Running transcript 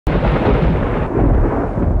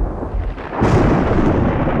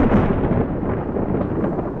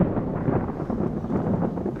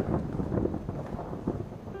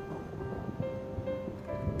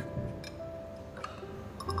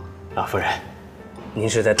夫人，您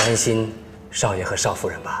是在担心少爷和少夫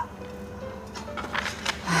人吧？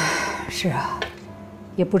哎，是啊，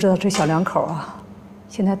也不知道这小两口啊，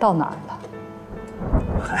现在到哪儿了。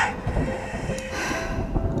嗨，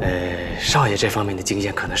少爷这方面的经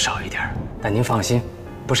验可能少一点，但您放心，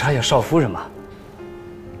不是还有少夫人吗？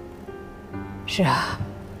是啊，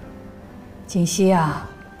锦溪啊，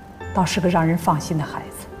倒是个让人放心的孩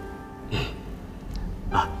子。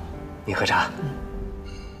啊，您喝茶。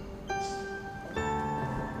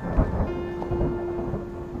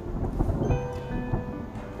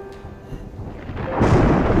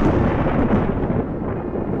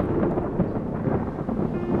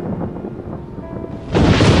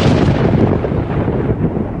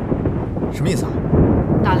什么意思啊？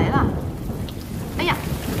打雷了！哎呀，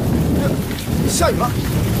下雨了，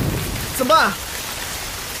怎么办啊？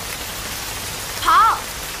跑！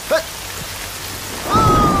哎！哦，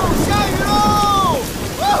下雨喽！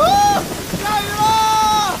哇呼，下雨了！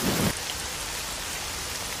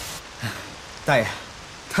大爷，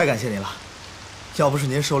太感谢您了，要不是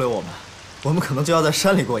您收留我们，我们可能就要在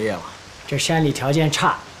山里过夜了。这山里条件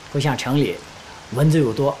差，不像城里，蚊子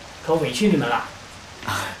又多，可委屈你们了。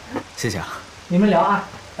谢谢啊。你们聊啊，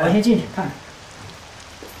我先进去看看。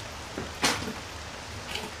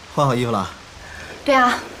换好衣服了？对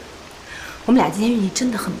啊，我们俩今天运气真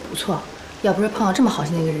的很不错，要不是碰到这么好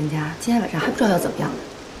心的一个人家，今天晚上还不知道要怎么样呢。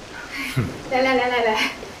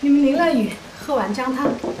来，你们淋了雨，喝碗姜汤，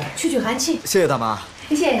去寒气。谢谢大妈。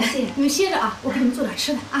谢谢，你们歇着啊，我给你们做点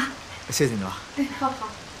吃的啊。谢谢你了。哎，好。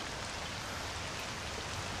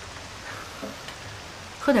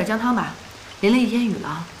喝点姜汤吧，淋了一天雨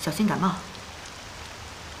了，小心感冒。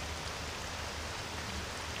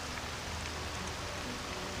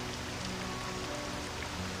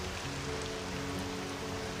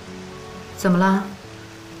怎么了？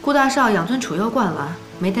顾大少养尊处优惯了，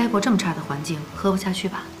没待过这么差的环境，喝不下去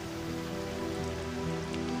吧？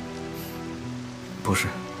不是，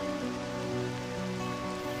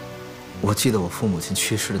我记得我父母亲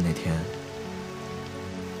去世的那天，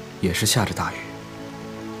也是下着大雨，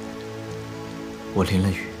我淋了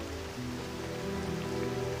雨，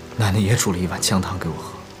奶奶也煮了一碗姜汤给我喝。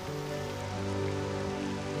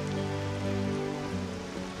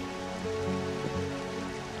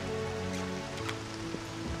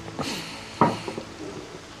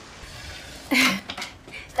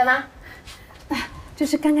大妈，这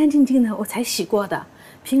是干干净净的，我才洗过的。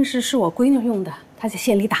平时是我闺女用的，她在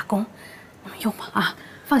县里打工，你们用吧啊，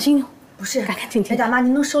放心用。不是，干干净净。大妈，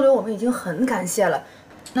您能收留我们已经很感谢了。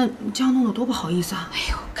那你这样弄得多不好意思啊！哎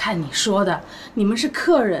呦，看你说的，你们是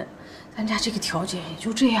客人，咱家这个条件也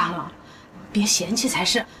就这样了，别嫌弃才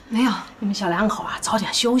是。没有，你们小两口啊，早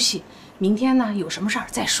点休息，明天呢有什么事儿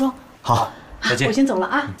再说。好，再见。我先走了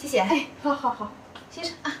啊，谢谢。哎，好，歇着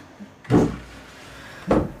啊。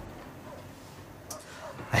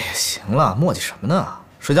哎呀，行了，磨叽什么呢？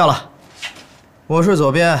睡觉了。我睡左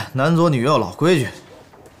边，男左女右，老规矩。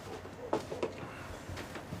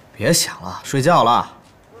别想了，睡觉了。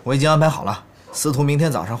我已经安排好了，司徒明天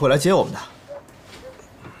早上会来接我们的。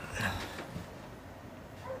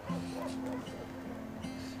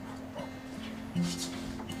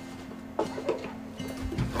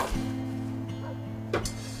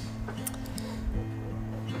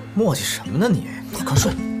磨叽什么呢你？快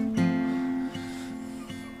睡。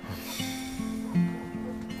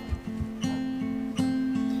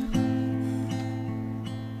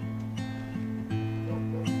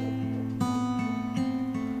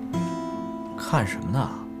看什么呢？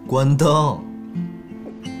关灯。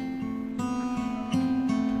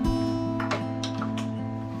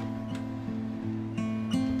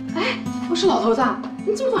哎，我说老头子，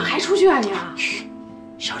你这么晚还出去啊你？嘘，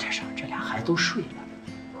小点声，这俩孩子都睡了。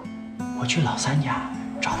我去老三家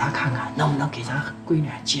找他看看，能不能给咱闺女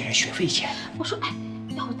借点学费钱。我说，哎，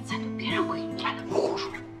要不咱就别让闺女来了。胡说，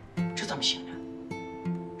这怎么行呢？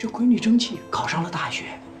这闺女争气，考上了大学，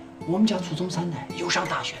我们家祖宗三代有上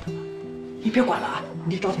大学的吗？你别管了啊，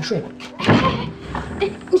你早点睡吧。哎，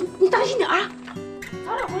你当心点啊，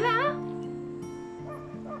早点回来啊。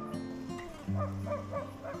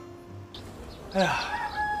哎呀，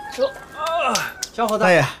走啊，小伙子，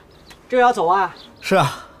大爷，这要走啊？是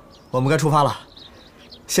啊，我们该出发了。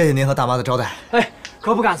谢谢您和大妈的招待。哎，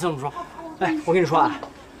可不敢这么说。哎，我跟你说啊，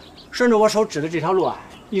顺着我手指的这条路啊，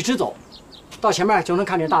一直走，到前面就能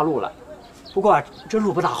看见大路了。不过啊，这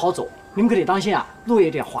路不大好走，你们可得当心啊，路也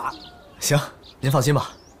有点滑。行，您放心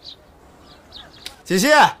吧。锦溪，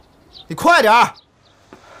你快点儿。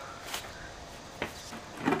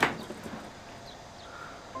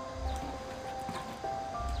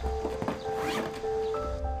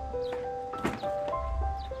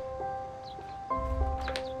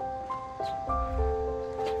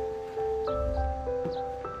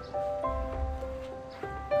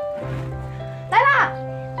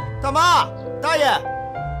大妈、大爷，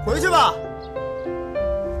回去吧。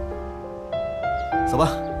走吧。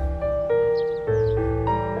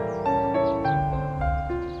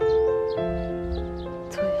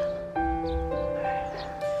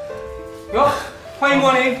哟，欢迎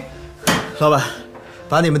光临。老板，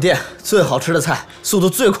把你们店最好吃的菜，速度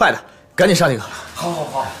最快的，赶紧上几个。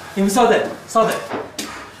好，你们稍等。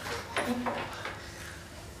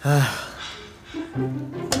哎，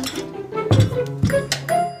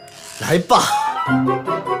来吧。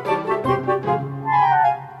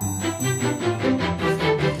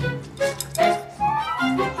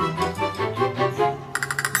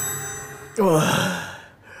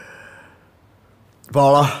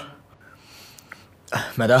饱了，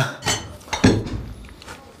买单。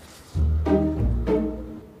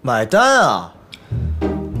买单啊！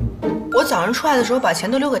我早上出来的时候把钱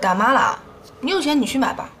都留给大妈了，你有钱你去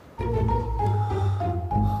买吧。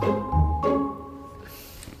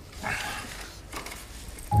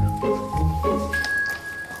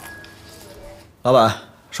老板，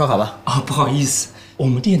刷卡吧。啊，不好意思，我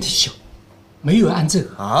们店太小，没有按这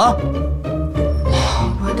个。啊？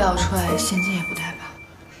你不会带我出来现金也不带吧？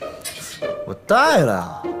我带了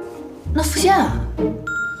呀。那付现啊？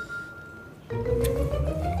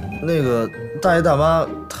那个大爷大妈，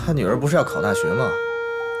他女儿不是要考大学吗？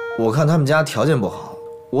我看他们家条件不好，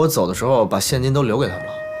我走的时候把现金都留给他们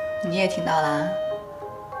了。你也听到了？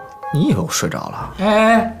你以为我睡着了？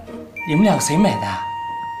哎，你们两个谁买的？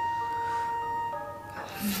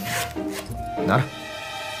拿着。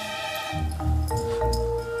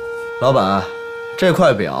老板，这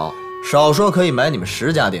块表少说可以买你们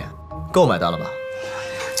10家店，够买单了吧？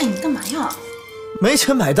哎，你干嘛呀？没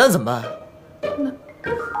钱买单怎么办？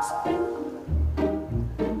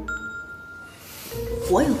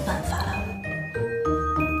我有办法了。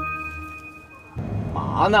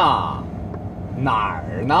嘛呢？哪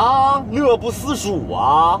儿呢？乐不思蜀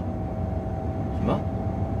啊！什么？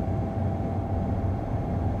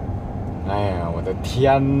哎呀，我的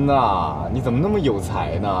天哪！你怎么那么有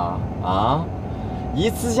才呢？啊，一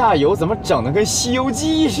自驾游怎么整得跟《西游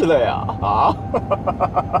记》似的呀？啊！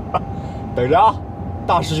等着啊，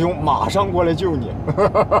大师兄马上过来救你。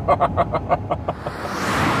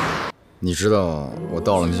你知道我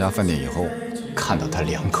到了那家饭店以后，看到他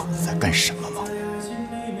2口子在干什么吗？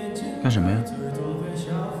干什么呀？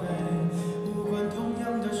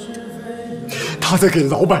他在给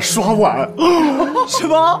老板刷碗。什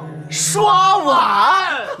么？刷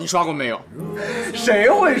碗？你刷过没有？谁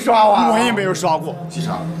会刷碗？我也没有刷过。机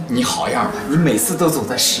长，你好样的！你每次都走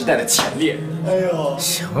在时代的前列。哎呦，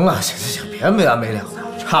行了，行，别没完没了的，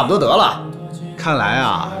差不多得了。看来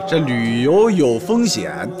啊，这旅游有风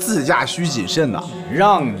险，自驾需谨慎呐。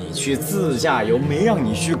让你去自驾游，没让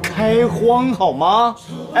你去开荒，好吗？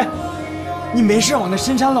哎，你没事往那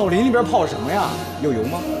深山老林里边跑什么呀？有油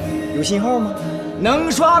吗？有信号吗？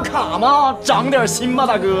能刷卡吗？长点心吧，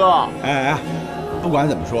大哥。哎，不管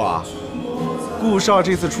怎么说啊，顾少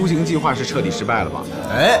这次出行计划是彻底失败了吧？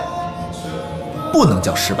哎，不能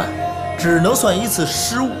叫失败，只能算一次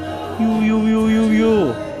失误。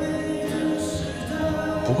呦！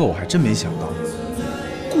不过我还真没想到，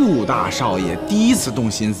顾大少爷第一次动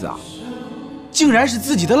心思啊，竟然是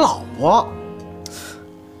自己的老婆。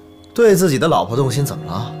对自己的老婆动心怎么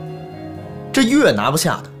了？这越拿不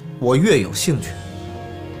下的，我越有兴趣。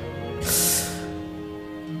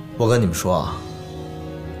我跟你们说啊，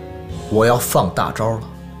我要放大招了，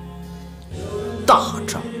大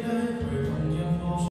招。